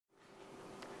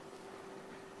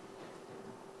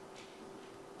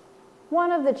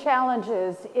One of the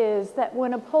challenges is that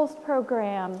when a POLST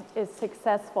program is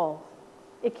successful,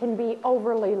 it can be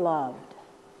overly loved.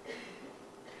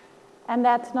 And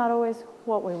that's not always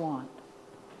what we want.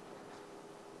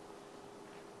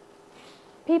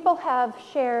 People have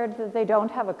shared that they don't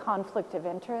have a conflict of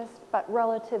interest, but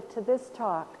relative to this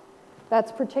talk,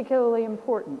 that's particularly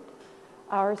important.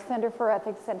 Our Center for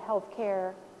Ethics in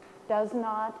Healthcare does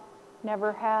not,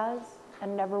 never has,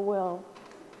 and never will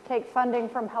take funding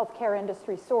from healthcare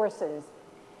industry sources,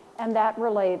 and that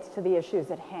relates to the issues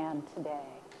at hand today.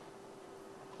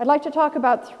 I'd like to talk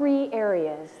about three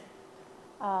areas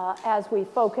as we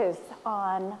focus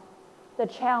on the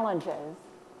challenges.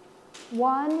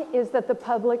 One is that the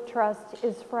public trust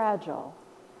is fragile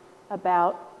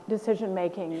about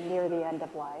decision-making near the end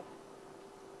of life.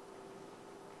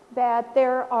 That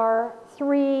there are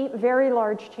three very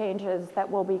large changes that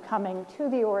will be coming to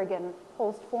the Oregon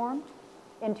POLST form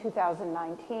in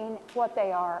 2019, what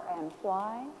they are and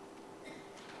why,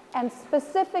 and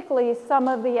specifically some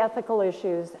of the ethical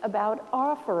issues about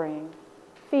offering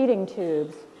feeding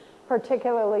tubes,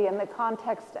 particularly in the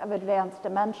context of advanced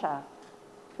dementia,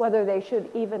 whether they should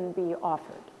even be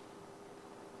offered.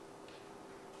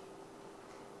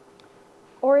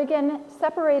 Oregon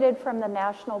separated from the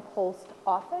National POLST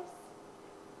Office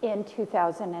in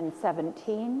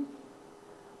 2017,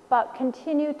 but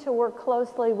continued to work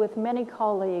closely with many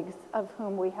colleagues of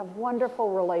whom we have wonderful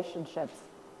relationships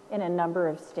in a number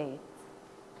of states.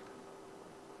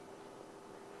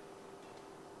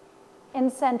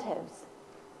 Incentives.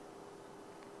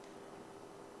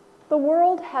 The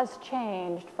world has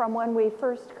changed from when we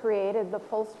first created the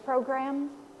POLST program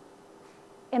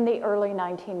in the early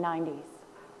 1990s.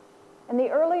 In the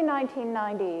early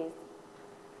 1990s,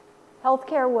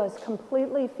 healthcare was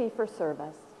completely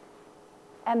fee-for-service,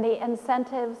 and the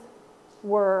incentives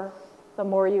were the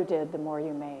more you did, the more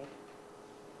you made.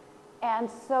 And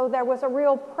so there was a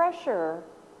real pressure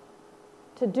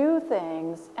to do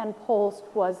things, and POLST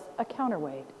was a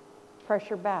counterweight,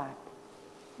 pressure back,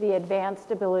 the advanced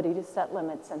ability to set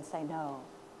limits and say no.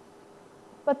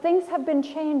 But things have been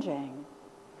changing.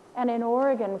 And in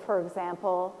Oregon, for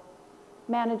example,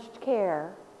 managed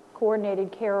care,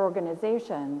 coordinated care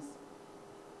organizations,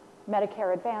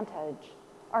 Medicare Advantage,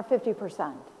 are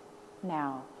 50%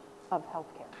 now of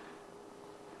healthcare.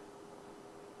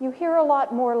 You hear a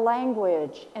lot more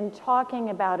language in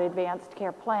talking about advanced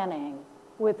care planning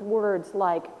with words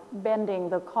like bending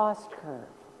the cost curve,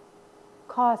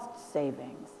 cost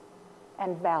savings,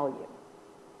 and value.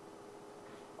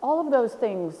 All of those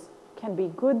things can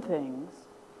be good things,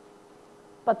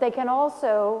 but they can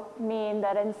also mean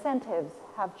that incentives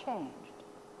have changed.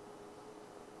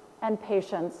 And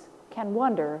patients can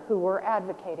wonder who we're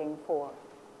advocating for.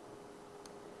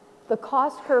 The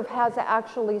cost curve has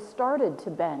actually started to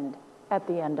bend at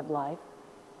the end of life,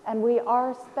 and we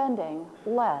are spending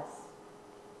less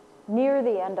near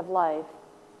the end of life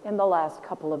in the last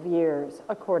couple of years,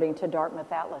 according to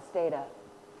Dartmouth Atlas data.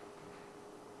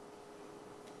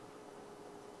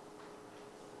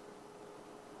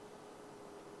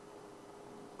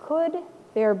 Could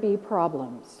there be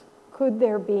problems? Could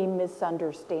there be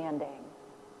misunderstanding?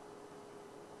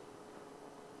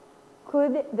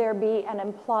 Could there be an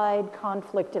implied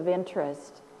conflict of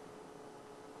interest?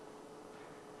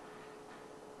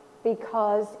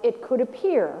 Because it could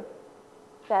appear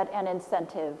that an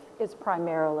incentive is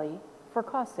primarily for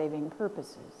cost-saving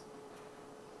purposes.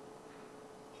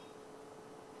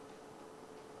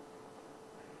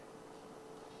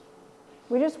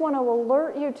 We just want to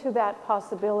alert you to that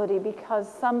possibility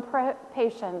because some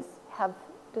patients have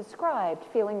described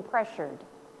feeling pressured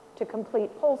to complete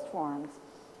POLST forms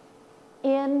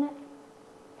in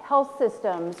health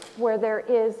systems where there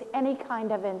is any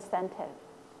kind of incentive.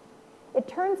 It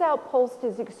turns out POLST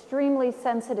is extremely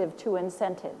sensitive to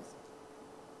incentives.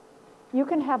 You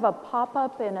can have a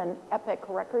pop-up in an Epic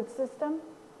record system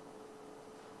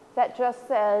that just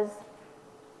says,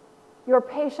 your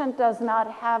patient does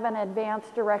not have an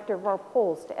advanced directive or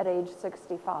POLST at age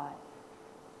 65.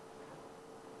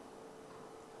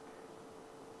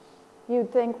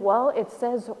 You'd think, well, it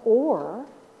says or,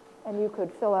 and you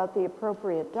could fill out the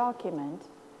appropriate document.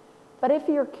 But if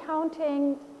you're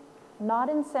counting, not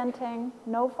incenting,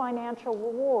 no financial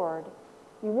reward,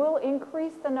 you will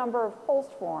increase the number of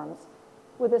POLST forms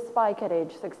with a spike at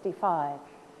age 65.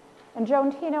 And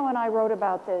Joan Tino and I wrote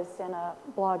about this in a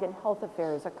blog in Health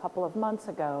Affairs a couple of months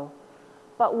ago.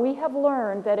 But we have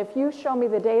learned that if you show me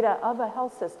the data of a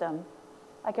health system,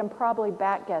 I can probably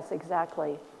back guess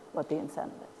exactly what the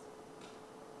incentive is.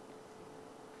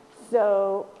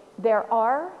 So there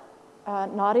are,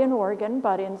 not in Oregon,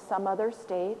 but in some other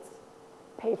states,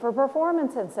 pay for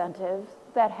performance incentives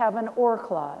that have an or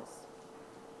clause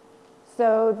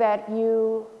so that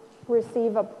you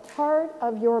receive a part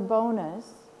of your bonus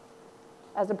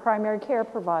as a primary care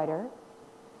provider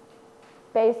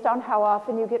based on how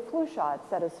often you get flu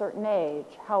shots at a certain age,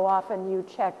 how often you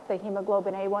check the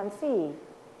hemoglobin A1C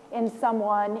in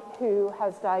someone who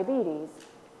has diabetes,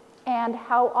 and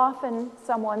how often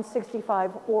someone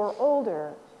 65 or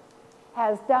older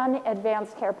has done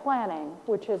advanced care planning,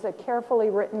 which is a carefully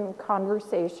written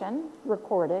conversation,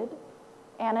 recorded,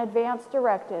 an advance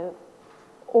directive,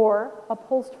 or a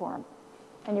POLST form,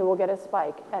 and you will get a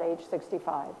spike at age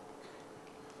 65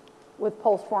 with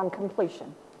POLST form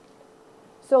completion.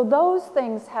 So those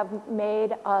things have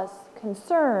made us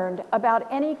concerned about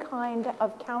any kind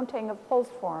of counting of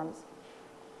POLST forms.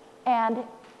 And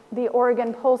the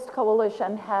Oregon POLST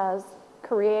Coalition has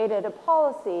created a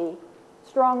policy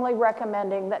strongly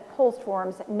recommending that POLST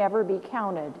forms never be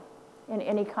counted in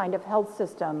any kind of health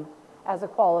system as a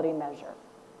quality measure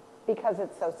because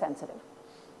it's so sensitive.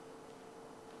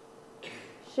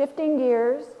 Shifting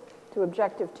gears to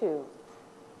objective 2.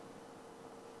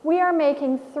 We are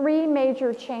making 3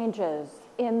 major changes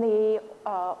in the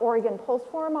Oregon POLST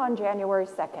form on January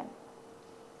 2nd,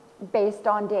 based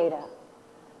on data.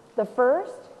 The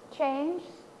first change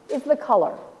is the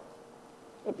color.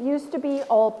 It used to be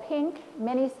all pink.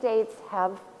 Many states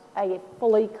have a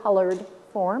fully colored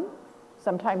form,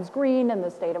 sometimes green in the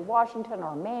state of Washington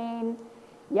or Maine,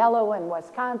 yellow in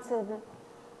Wisconsin.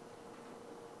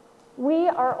 We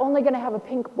are only going to have a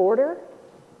pink border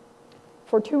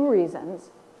for 2 reasons.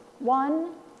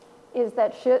 One is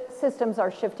that systems are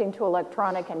shifting to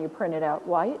electronic and you print it out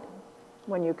white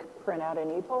when you print out an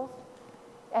ePOLST.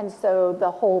 And so the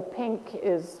whole pink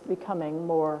is becoming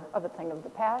more of a thing of the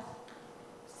past.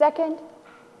 Second,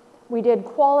 we did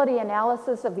quality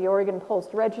analysis of the Oregon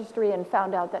POLST registry and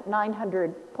found out that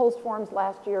 900 POLST forms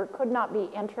last year could not be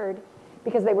entered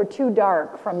because they were too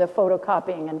dark from the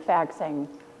photocopying and faxing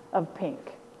of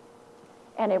pink.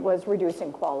 And it was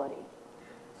reducing quality.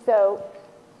 So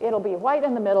it'll be white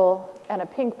in the middle and a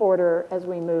pink border as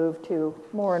we move to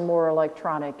more and more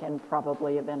electronic and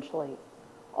probably eventually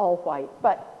all white.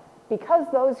 But because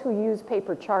those who use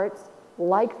paper charts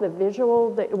like the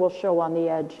visual that it will show on the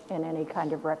edge in any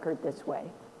kind of record this way.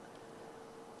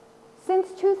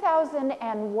 Since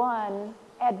 2001,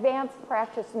 advanced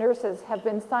practice nurses have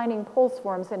been signing POLST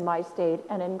forms in my state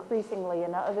and increasingly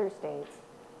in other states.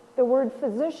 The word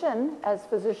physician, as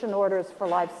physician orders for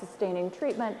life-sustaining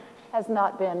treatment, has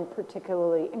not been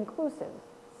particularly inclusive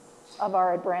of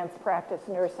our advanced practice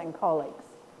nursing colleagues.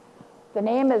 The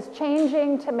name is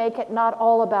changing to make it not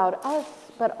all about us,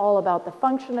 but all about the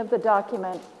function of the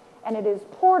document, and it is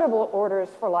portable orders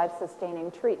for life-sustaining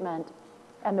treatment,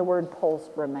 and the word POLST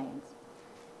remains.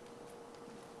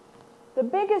 The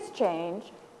biggest change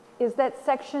is that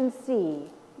Section C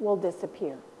will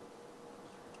disappear.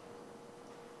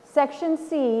 Section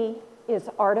C is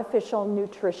artificial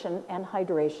nutrition and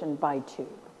hydration by tube,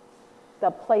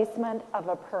 the placement of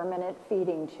a permanent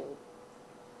feeding tube.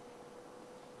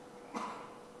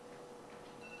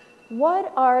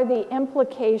 What are the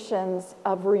implications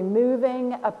of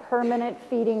removing a permanent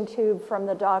feeding tube from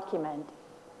the document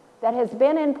that has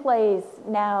been in place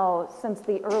now since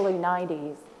the early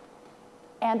 90s,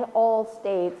 and all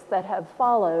states that have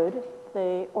followed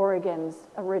the Oregon's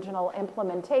original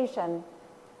implementation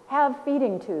have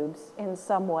feeding tubes in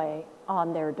some way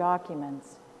on their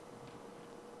documents?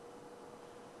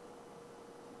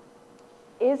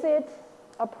 Is it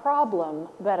a problem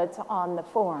that it's on the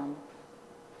form?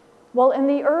 Well, in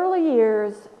the early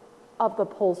years of the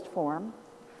POLST form,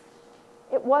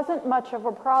 it wasn't much of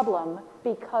a problem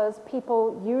because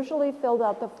people usually filled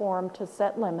out the form to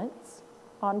set limits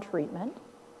on treatment.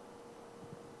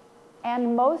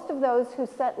 And most of those who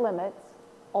set limits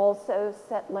also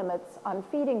set limits on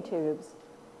feeding tubes.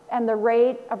 And the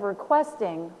rate of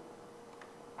requesting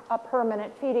a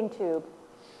permanent feeding tube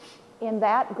in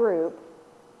that group,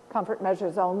 comfort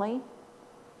measures only,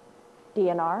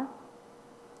 DNR,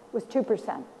 was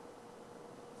 2%.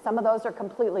 Some of those are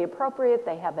completely appropriate.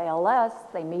 They have ALS,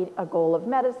 they meet a goal of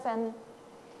medicine.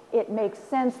 It makes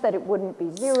sense that it wouldn't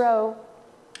be 0,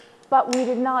 but we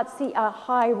did not see a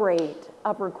high rate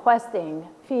of requesting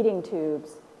feeding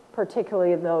tubes,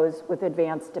 particularly those with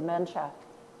advanced dementia.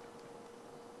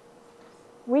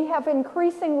 We have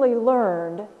increasingly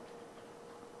learned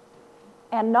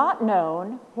and not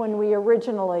known when we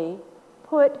originally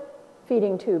put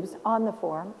feeding tubes on the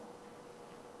form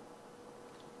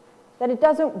that it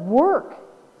doesn't work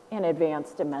in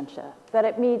advanced dementia, that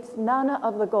it meets none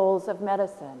of the goals of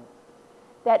medicine,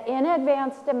 that in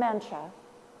advanced dementia,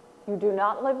 you do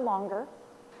not live longer,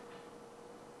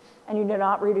 and you do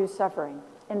not reduce suffering.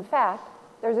 In fact,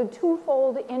 there's a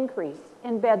twofold increase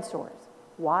in bed sores.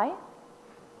 Why?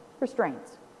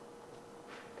 Restraints,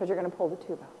 because you're going to pull the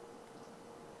tube out.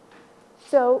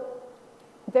 So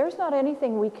there's not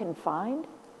anything we can find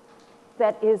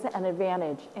that is an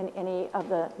advantage in any of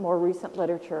the more recent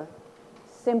literature.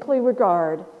 Simply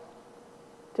regard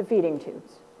to feeding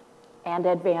tubes and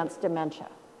advanced dementia.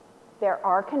 There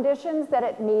are conditions that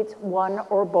it meets one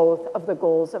or both of the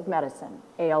goals of medicine,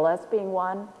 ALS being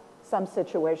one, some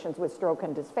situations with stroke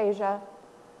and dysphagia.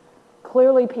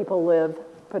 Clearly, people live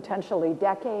potentially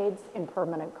decades in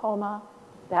permanent coma.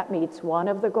 That meets one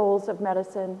of the goals of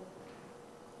medicine.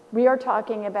 We are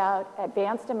talking about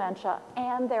advanced dementia,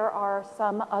 and there are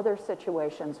some other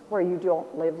situations where you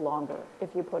don't live longer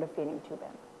if you put a feeding tube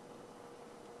in.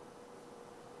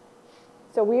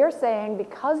 So we are saying,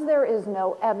 because there is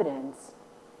no evidence,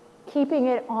 keeping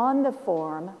it on the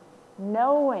form,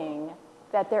 knowing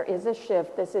that there is a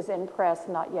shift, this is in press,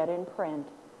 not yet in print,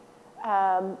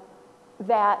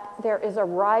 that there is a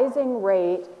rising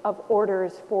rate of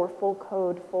orders for full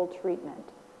code, full treatment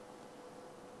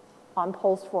on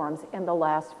POLST forms in the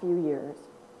last few years.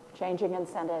 Changing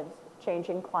incentives,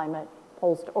 changing climate,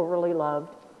 POLST overly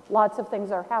loved, lots of things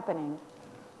are happening.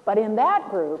 But in that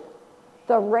group,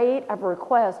 the rate of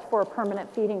request for a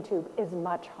permanent feeding tube is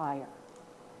much higher.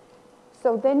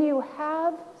 So then you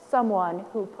have someone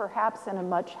who perhaps in a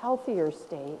much healthier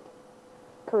state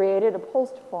created a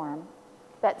POLST form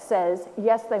that says,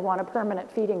 yes, they want a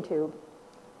permanent feeding tube,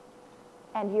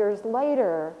 and years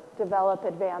later develop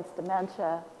advanced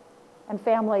dementia, and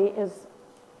family is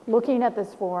looking at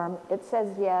this form, it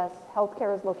says yes,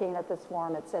 healthcare is looking at this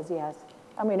form, it says yes,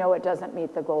 and we know it doesn't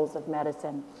meet the goals of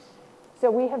medicine. So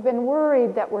we have been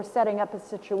worried that we're setting up a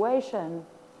situation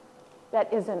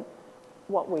that isn't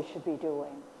what we should be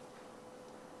doing.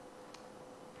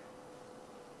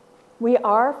 We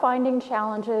are finding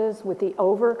challenges with the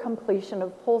over-completion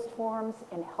of POLST forms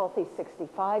in healthy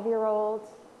 65-year-olds.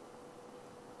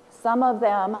 Some of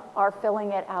them are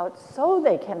filling it out so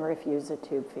they can refuse a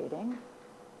tube feeding.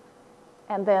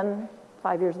 And then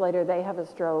 5 years later, they have a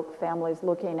stroke. Families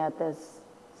looking at this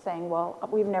saying, well,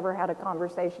 we've never had a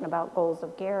conversation about goals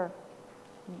of care.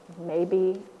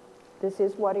 Maybe this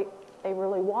is what they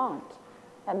really want.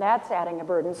 And that's adding a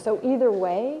burden. So either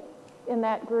way, in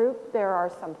that group, there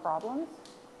are some problems.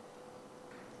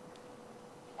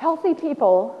 Healthy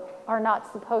people are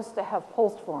not supposed to have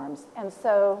POLST forms. And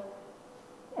so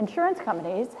insurance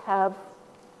companies have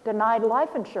denied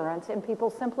life insurance in people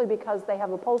simply because they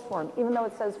have a POLST form, even though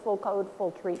it says full code,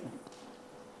 full treatment.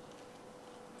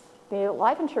 The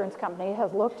life insurance company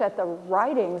has looked at the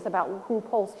writings about who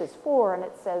POLST is for, and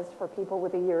it says for people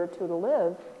with a year or two to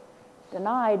live,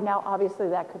 denied. Now, obviously,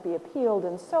 that could be appealed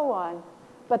and so on,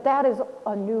 but that is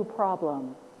a new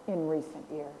problem in recent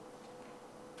years.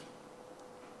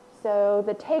 So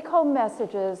the take-home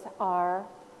messages are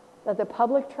that the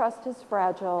public trust is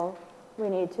fragile. We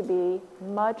need to be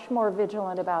much more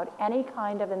vigilant about any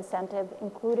kind of incentive,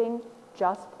 including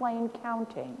just plain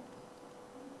counting.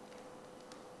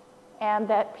 And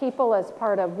that people, as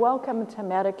part of Welcome to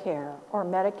Medicare or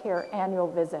Medicare annual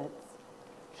visits,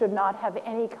 should not have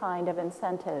any kind of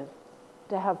incentive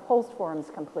to have POLST forms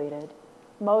completed.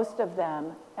 Most of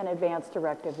them, an advance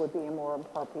directive would be a more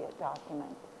appropriate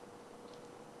document.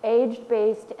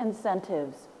 Age-based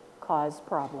incentives cause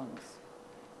problems,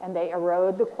 and they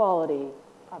erode the quality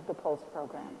of the POLST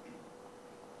program.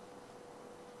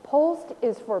 POLST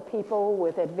is for people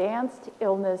with advanced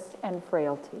illness and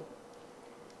frailty.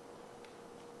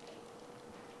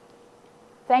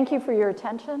 Thank you for your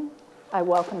attention. I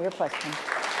welcome your questions.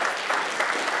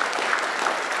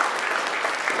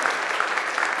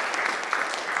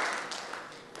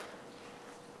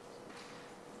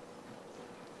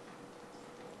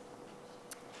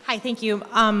 Hi, thank you.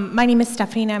 My name is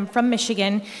Stephanie, and I'm from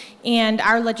Michigan, and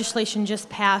our legislation just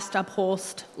passed a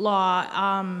POLST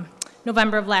law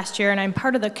November of last year, and I'm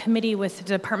part of the committee with the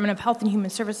Department of Health and Human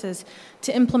Services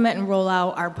to implement and roll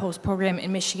out our POLST program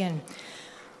in Michigan.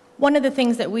 One of the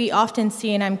things that we often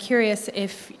see, and I'm curious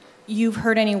if you've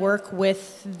heard any work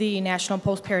with the National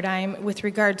POLST Paradigm with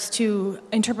regards to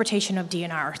interpretation of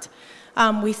DNRs.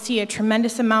 We see a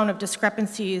tremendous amount of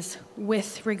discrepancies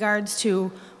with regards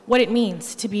to what it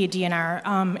means to be a DNR,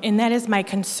 and that is my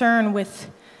concern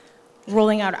with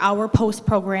rolling out our POLST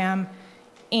program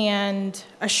and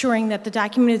assuring that the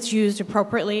document is used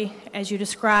appropriately, as you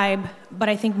describe, but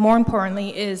I think more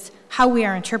importantly is how we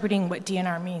are interpreting what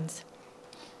DNR means.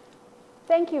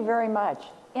 Thank you very much.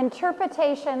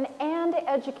 Interpretation and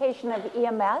education of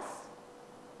EMS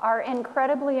are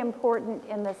incredibly important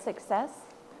in the success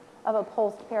of a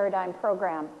POLST paradigm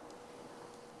program.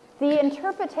 The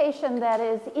interpretation that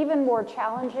is even more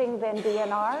challenging than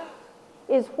DNR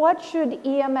is what should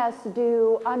EMS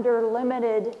do under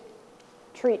limited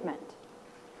treatment?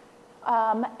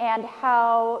 And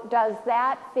how does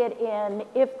that fit in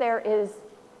if there is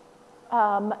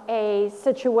a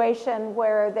situation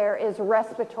where there is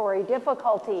respiratory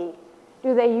difficulty?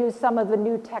 Do they use some of the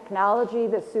new technology,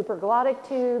 the supraglottic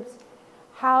tubes?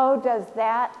 How does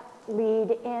that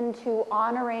lead into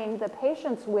honoring the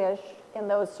patient's wish in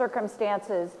those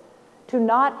circumstances to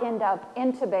not end up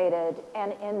intubated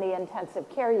and in the intensive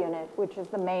care unit, which is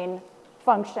the main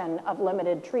function of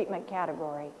limited treatment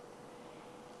category?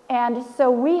 And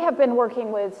so we have been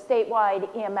working with statewide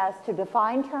EMS to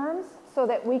define terms so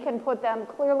that we can put them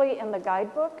clearly in the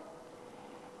guidebook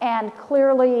and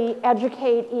clearly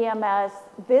educate EMS.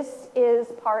 This is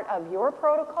part of your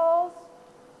protocols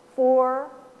for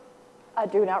a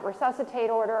do not resuscitate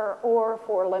order or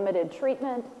for limited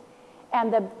treatment.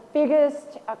 And the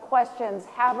biggest questions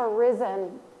have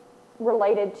arisen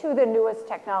related to the newest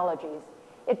technologies.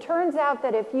 It turns out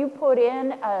that if you put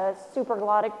in a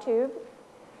supraglottic tube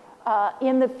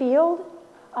in the field,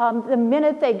 the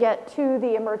minute they get to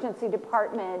the emergency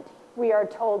department, we are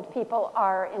told people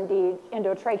are indeed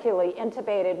endotracheally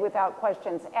intubated without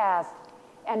questions asked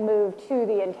and moved to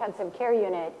the intensive care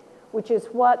unit, which is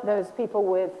what those people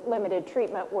with limited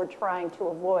treatment were trying to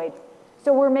avoid.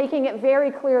 So we're making it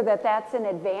very clear that that's an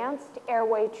advanced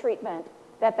airway treatment,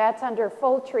 that that's under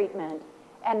full treatment,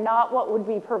 and not what would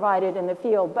be provided in the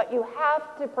field. But you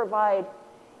have to provide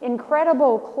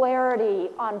incredible clarity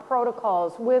on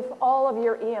protocols with all of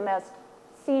your EMS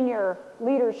senior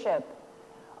leadership,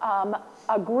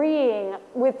 agreeing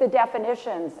with the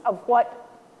definitions of what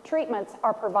treatments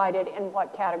are provided in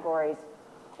what categories,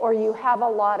 or you have a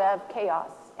lot of chaos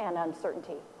and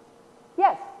uncertainty.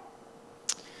 Yes?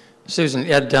 Susan,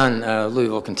 Ed Dunn,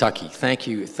 Louisville, Kentucky. Thank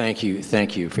you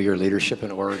for your leadership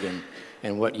in Oregon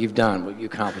and what you've done, what you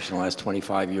accomplished in the last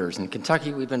 25 years. In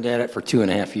Kentucky, we've been at it for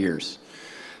 2.5 years.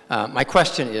 My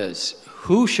question is,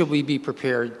 who should we be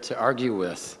prepared to argue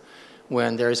with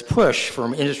when there's push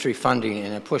from industry funding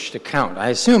and a push to count? I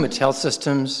assume it's health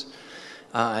systems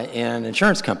and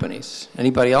insurance companies.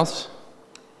 Anybody else?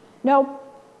 No.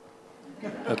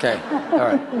 Okay, all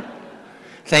right.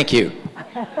 Thank you.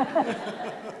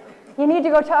 You need to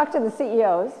go talk to the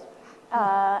CEOs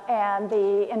and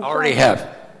the insurance. Already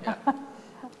have.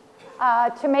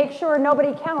 To make sure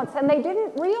nobody counts. And they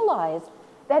didn't realize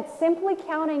that simply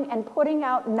counting and putting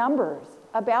out numbers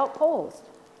about POLST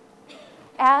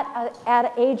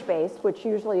at age base, which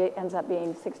usually ends up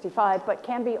being 65, but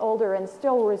can be older and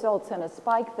still results in a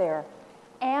spike there,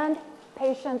 and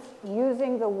patients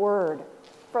using the word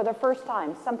for the first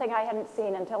time, something I hadn't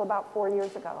seen until about 4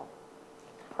 years ago.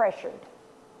 Pressured.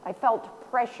 I felt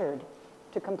pressured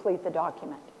to complete the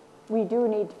document. We do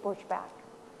need to push back.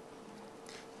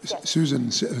 Yes. Susan,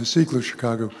 Siegler,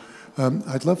 Chicago.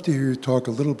 I'd love to hear you talk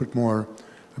a little bit more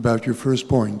about your first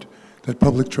point, that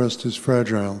public trust is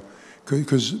fragile,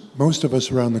 because most of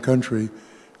us around the country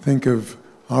think of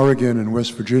Oregon and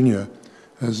West Virginia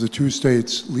as the two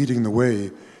states leading the way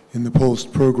in the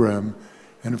POLST program.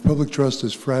 And if public trust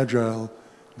is fragile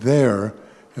there,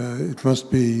 it must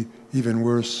be even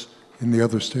worse in the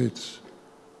other states.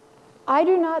 I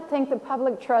do not think the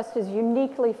public trust is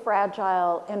uniquely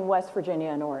fragile in West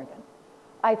Virginia and Oregon.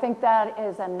 I think that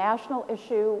is a national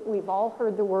issue. We've all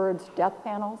heard the words death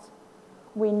panels.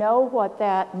 We know what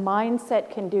that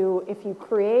mindset can do if you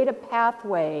create a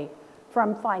pathway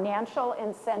from financial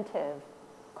incentive,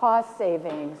 cost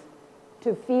savings,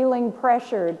 to feeling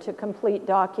pressured to complete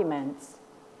documents.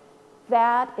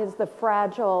 That is the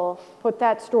fragile, put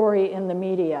that story in the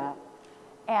media.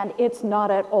 And it's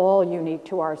not at all unique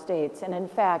to our states. And in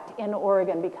fact, in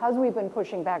Oregon, because we've been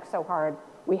pushing back so hard,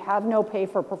 we have no pay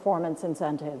for performance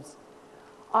incentives.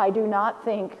 I do not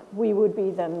think we would be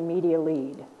the media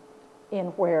lead in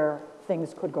where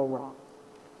things could go wrong.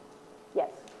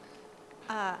 Yes.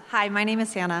 Hi, my name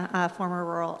is Hannah, a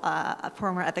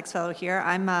former ethics fellow here.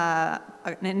 I'm an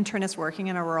internist working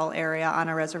in a rural area on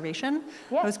a reservation.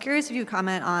 Yes. I was curious if you could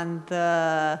comment on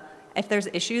if there's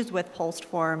issues with POLST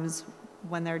forms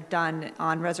when they're done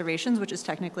on reservations, which is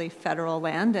technically federal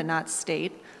land and not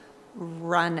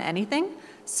state-run anything.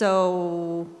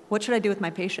 So what should I do with my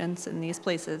patients in these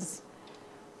places?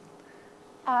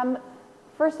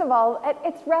 First of all,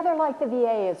 it's rather like the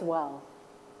VA as well.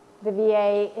 The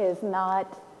VA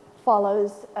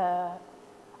follows a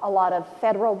lot of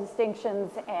federal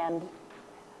distinctions and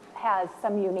has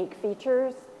some unique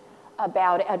features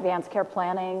about advanced care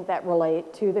planning that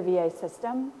relate to the VA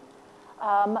system.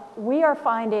 We are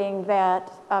finding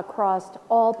that across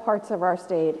all parts of our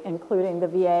state, including the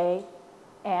VA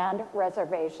and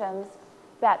reservations,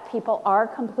 that people are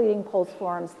completing POLST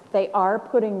forms. They are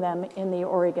putting them in the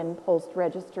Oregon POLST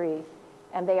registry,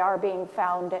 and they are being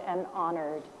found and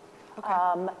honored.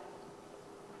 Okay.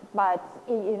 But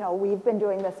you know, we've been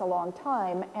doing this a long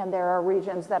time, and there are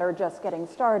regions that are just getting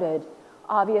started.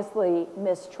 Obviously,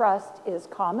 mistrust is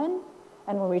common,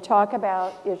 and when we talk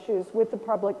about issues with the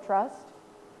public trust,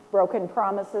 broken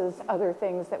promises, other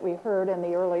things that we heard in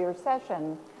the earlier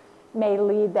session, may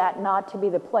lead that not to be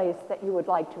the place that you would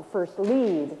like to first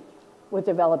lead with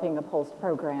developing a POLST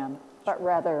program, but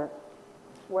rather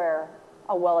where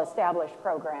a well-established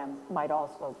program might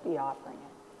also be offering it.